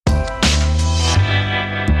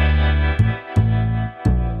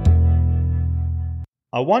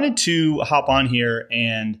I wanted to hop on here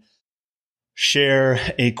and share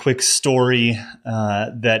a quick story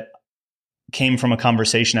that came from a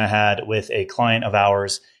conversation I had with a client of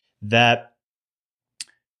ours that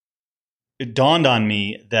it dawned on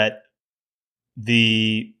me that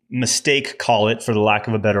the mistake, call it for the lack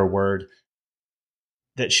of a better word,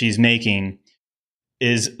 that she's making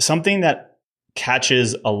is something that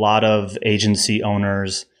catches a lot of agency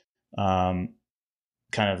owners kind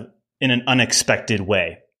of in an unexpected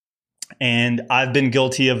way. And I've been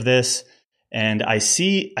guilty of this, and I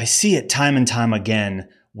see it time and time again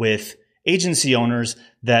with agency owners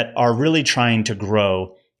that are really trying to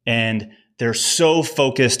grow, and they're so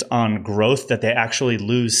focused on growth that they actually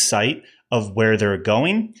lose sight of where they're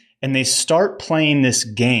going, and they start playing this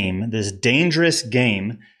game, this dangerous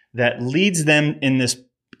game that leads them in this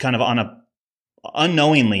kind of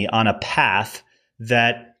unknowingly on a path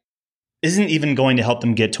that isn't even going to help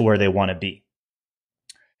them get to where they want to be.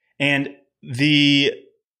 And the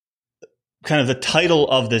title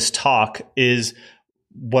of this talk is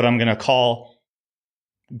what I'm going to call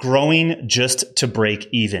Growing Just to Break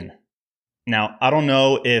Even. Now, I don't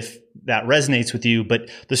know if that resonates with you, but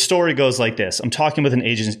the story goes like this. I'm talking with an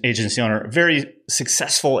agency owner, a very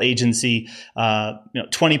successful agency,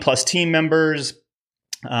 20 plus team members.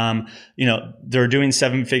 They're doing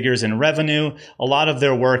 7 figures in revenue. A lot of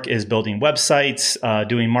their work is building websites,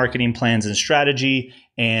 doing marketing plans and strategy.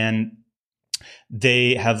 And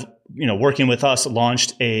they have, working with us,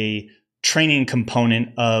 launched a training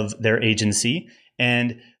component of their agency.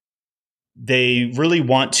 And they really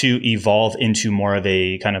want to evolve into more of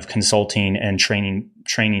a kind of consulting and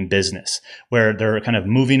training business where they're kind of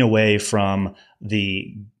moving away from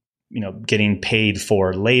the, getting paid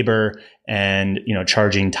for labor and,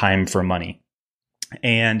 charging time for money.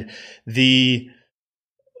 And the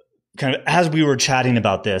kind of, as we were chatting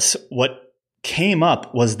about this, what came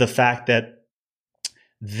up was the fact that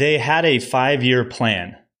they had a 5-year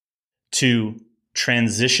plan to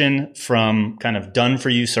transition from kind of done for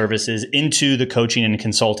you services into the coaching and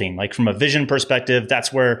consulting. Like from a vision perspective,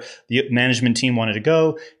 that's where the management team wanted to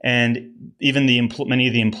go. And even many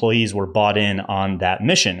of the employees were bought in on that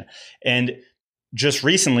mission. And just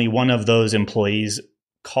recently, one of those employees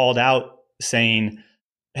called out saying,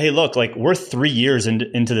 hey, look, like we're 3 years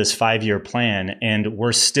into this 5-year plan and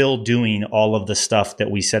we're still doing all of the stuff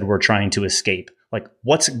that we said we're trying to escape. Like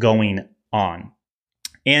what's going on?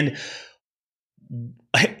 And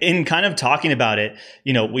in kind of talking about it,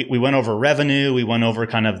 we went over revenue, we went over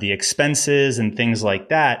kind of the expenses and things like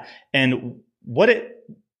that. And what it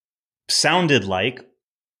sounded like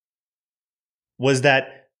was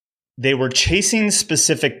that they were chasing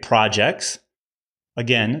specific projects.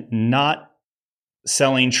 Again, not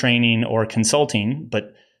selling training or consulting,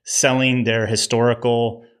 but selling their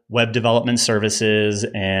historical web development services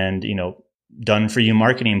and, done for you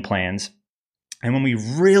marketing plans. And when we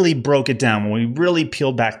really broke it down, when we really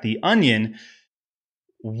peeled back the onion,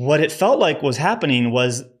 what it felt like was happening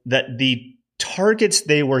was that the targets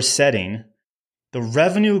they were setting, the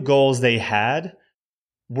revenue goals they had,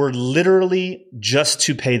 were literally just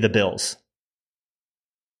to pay the bills.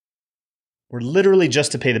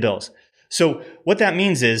 So what that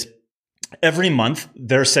means is every month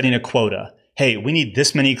they're setting a quota. Hey, we need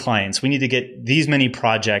this many clients. We need to get these many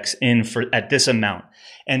projects in at this amount.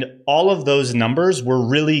 And all of those numbers were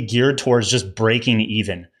really geared towards just breaking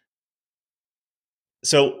even.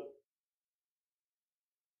 So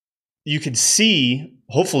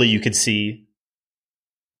hopefully you could see,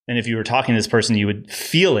 and if you were talking to this person, you would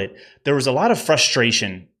feel it. There was a lot of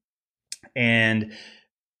frustration, and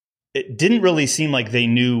it didn't really seem like they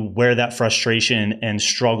knew where that frustration and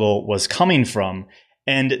struggle was coming from.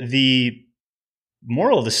 And the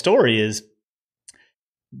moral of the story is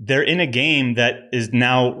they're in a game that is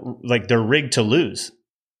now like they're rigged to lose.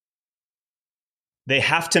 They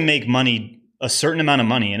have to make money, a certain amount of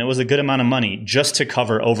money, and it was a good amount of money just to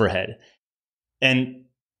cover overhead. And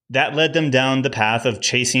that led them down the path of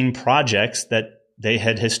chasing projects that they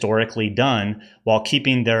had historically done while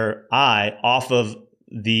keeping their eye off of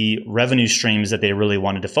the revenue streams that they really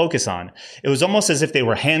wanted to focus on. It was almost as if they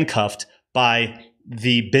were handcuffed by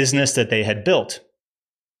the business that they had built.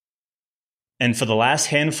 And for the last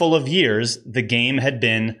handful of years, the game had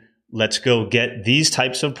been, let's go get these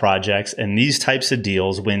types of projects and these types of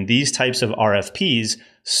deals, win these types of RFPs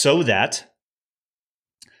so that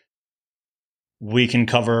we can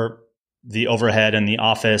cover the overhead and the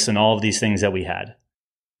office and all of these things that we had,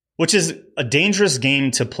 which is a dangerous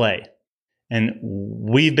game to play. And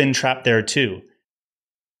we've been trapped there too.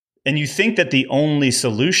 And you think that the only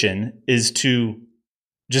solution is to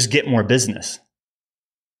just get more business.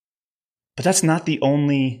 But that's not the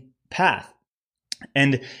only path.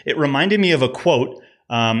 And it reminded me of a quote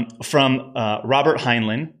from Robert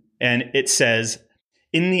Heinlein, and it says,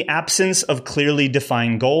 "In the absence of clearly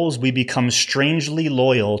defined goals, we become strangely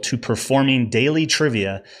loyal to performing daily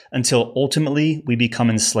trivia until ultimately we become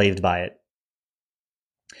enslaved by it."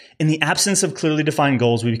 In the absence of clearly defined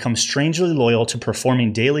goals, we become strangely loyal to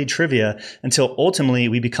performing daily trivia until ultimately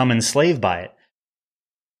we become enslaved by it.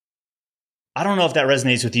 I don't know if that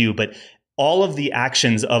resonates with you, but all of the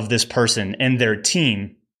actions of this person and their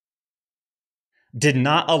team did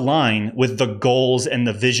not align with the goals and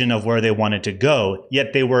the vision of where they wanted to go,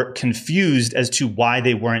 yet they were confused as to why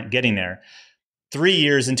they weren't getting there. 3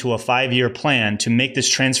 years into a 5-year plan to make this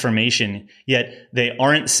transformation, yet they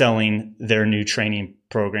aren't selling their new training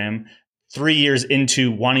program. 3 years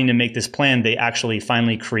into wanting to make this plan, they actually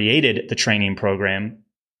finally created the training program.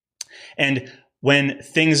 And when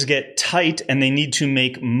things get tight and they need to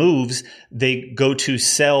make moves, they go to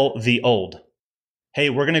sell the old. Hey,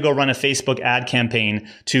 we're going to go run a Facebook ad campaign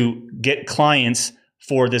to get clients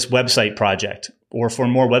for this website project or for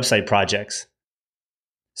more website projects.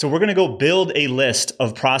 So we're going to go build a list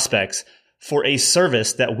of prospects for a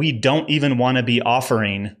service that we don't even want to be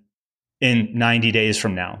offering in 90 days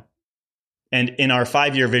from now. And in our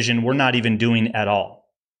 5-year vision, we're not even doing at all.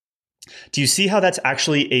 Do you see how that's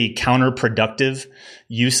actually a counterproductive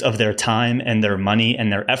use of their time and their money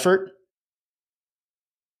and their effort?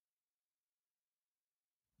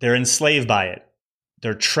 They're enslaved by it.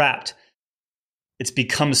 They're trapped. It's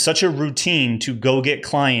become such a routine to go get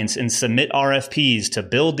clients and submit RFPs to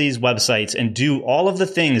build these websites and do all of the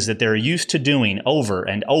things that they're used to doing over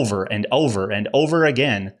and over and over and over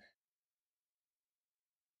again,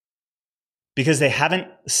 because they haven't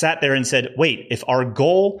sat there and said, wait, if our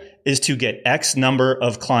goal is to get X number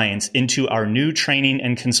of clients into our new training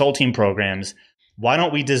and consulting programs, why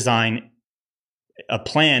don't we design a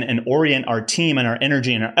plan and orient our team and our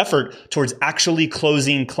energy and our effort towards actually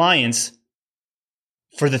closing clients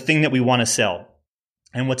for the thing that we want to sell?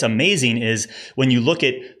 And what's amazing is when you look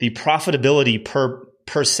at the profitability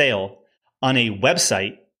per sale on a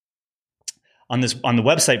website, on the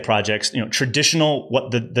website projects, traditional,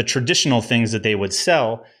 what the traditional things that they would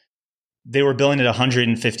sell, they were billing at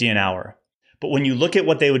 $150 an hour. But when you look at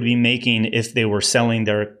what they would be making if they were selling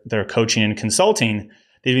their coaching and consulting,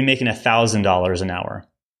 they'd be making $1,000 an hour.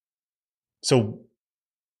 So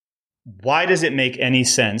why does it make any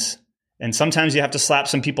sense? And sometimes you have to slap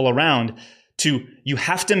some people around you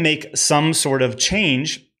have to make some sort of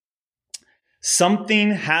change.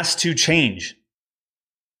 Something has to change.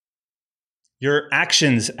 Your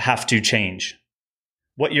actions have to change.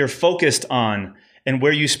 What you're focused on and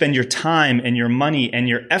where you spend your time and your money and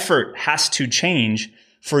your effort has to change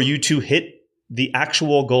for you to hit the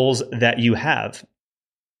actual goals that you have.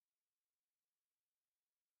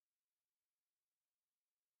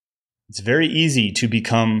 It's very easy to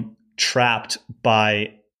become trapped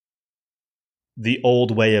by the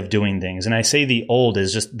old way of doing things. And I say the old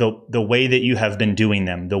is just the way that you have been doing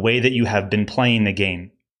them, the way that you have been playing the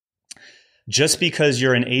game. Just because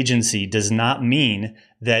you're an agency does not mean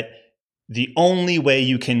that the only way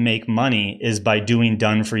you can make money is by doing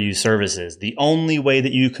done-for-you services. The only way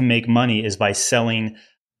that you can make money is by selling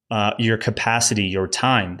your capacity, your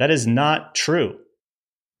time. That is not true.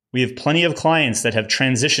 We have plenty of clients that have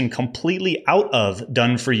transitioned completely out of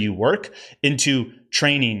done-for-you work into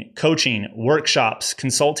training, coaching, workshops,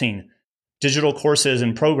 consulting, digital courses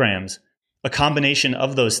and programs, a combination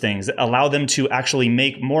of those things that allow them to actually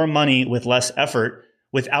make more money with less effort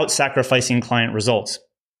without sacrificing client results.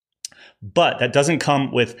 But that doesn't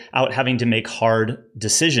come without having to make hard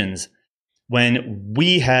decisions. When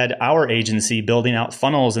we had our agency building out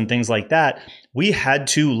funnels and things like that, we had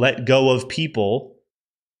to let go of people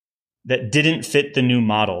that didn't fit the new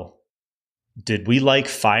model. Did we like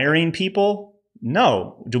firing people?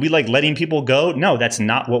 No. Do we like letting people go? No, that's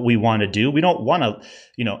not what we want to do. We don't want to,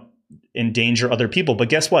 endanger other people. But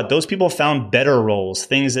guess what? Those people found better roles,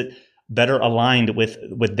 things that better aligned with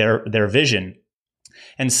their vision.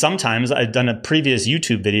 And sometimes, I've done a previous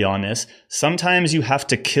YouTube video on this, sometimes you have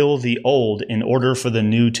to kill the old in order for the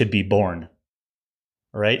new to be born.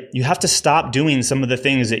 Right? You have to stop doing some of the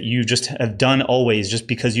things that you just have done always just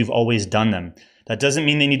because you've always done them. That doesn't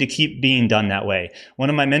mean they need to keep being done that way. One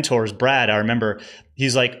of my mentors, Brad, I remember,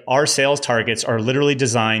 he's like, our sales targets are literally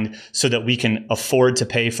designed so that we can afford to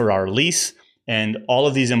pay for our lease and all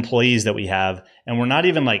of these employees that we have. And we're not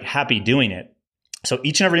even like happy doing it. So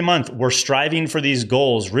each and every month we're striving for these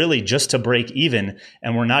goals really just to break even.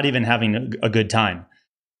 And we're not even having a good time.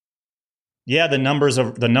 Yeah, the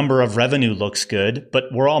number of revenue looks good, but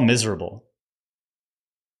we're all miserable.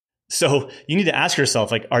 So you need to ask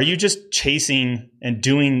yourself, like, are you just chasing and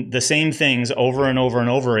doing the same things over and over and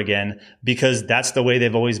over again because that's the way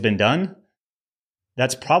they've always been done?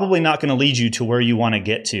 That's probably not going to lead you to where you want to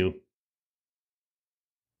get to.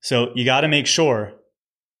 So you got to make sure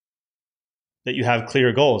that you have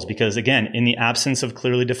clear goals, because again, in the absence of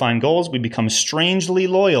clearly defined goals, we become strangely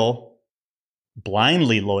loyal,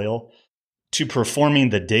 blindly loyal to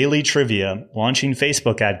performing the daily trivia, launching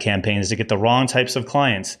Facebook ad campaigns to get the wrong types of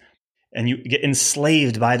clients. And you get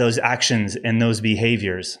enslaved by those actions and those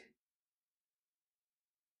behaviors.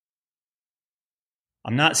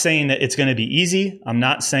 I'm not saying that it's going to be easy. I'm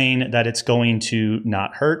not saying that it's going to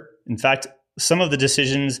not hurt. In fact, some of the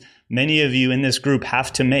decisions many of you in this group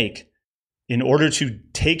have to make in order to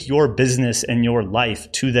take your business and your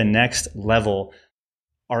life to the next level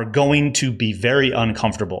are going to be very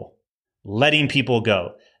uncomfortable. Letting people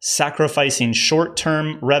go, sacrificing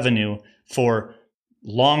short-term revenue for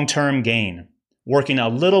long-term gain, working a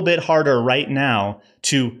little bit harder right now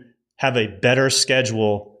to have a better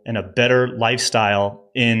schedule and a better lifestyle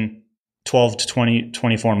in 12 to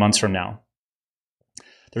 24 months from now.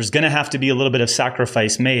 There's going to have to be a little bit of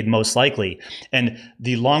sacrifice made, most likely. And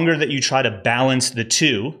the longer that you try to balance the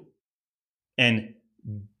two, and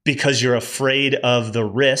because you're afraid of the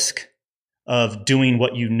risk of doing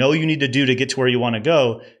what you know you need to do to get to where you want to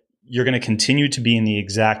go, you're going to continue to be in the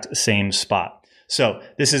exact same spot. So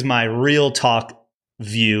this is my real talk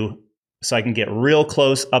view, so I can get real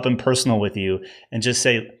close, up and personal with you and just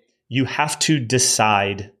say, you have to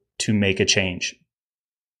decide to make a change.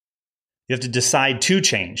 You have to decide to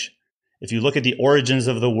change. If you look at the origins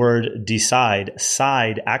of the word decide,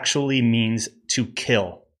 side actually means to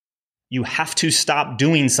kill. You have to stop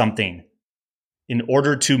doing something in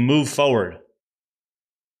order to move forward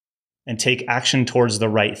and take action towards the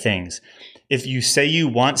right things. If you say you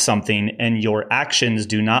want something and your actions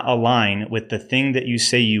do not align with the thing that you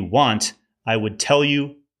say you want, I would tell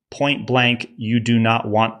you point blank, you do not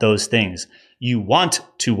want those things. You want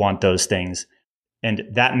to want those things. And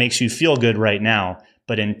that makes you feel good right now.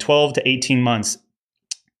 But in 12 to 18 months,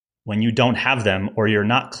 when you don't have them or you're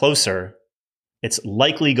not closer, it's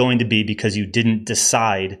likely going to be because you didn't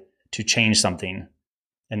decide to change something.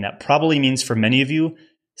 And that probably means for many of you,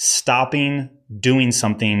 stopping doing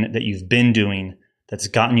something that you've been doing that's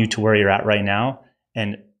gotten you to where you're at right now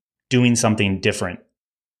and doing something different,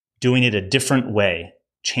 doing it a different way,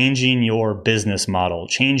 changing your business model,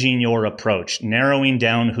 changing your approach, narrowing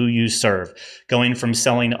down who you serve, going from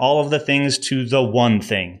selling all of the things to the one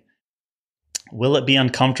thing. Will it be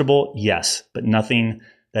uncomfortable? Yes, but nothing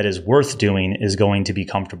that is worth doing is going to be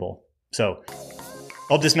comfortable. So,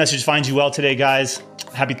 hope this message finds you well today, guys.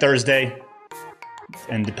 Happy Thursday.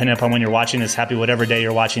 And depending upon when you're watching this, happy whatever day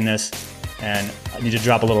you're watching this. And I need to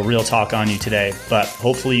drop a little real talk on you today, but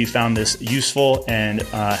hopefully you found this useful and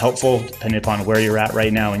helpful depending upon where you're at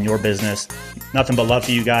right now in your business. Nothing but love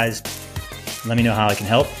for you guys. Let me know how I can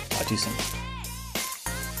help. Talk to you soon.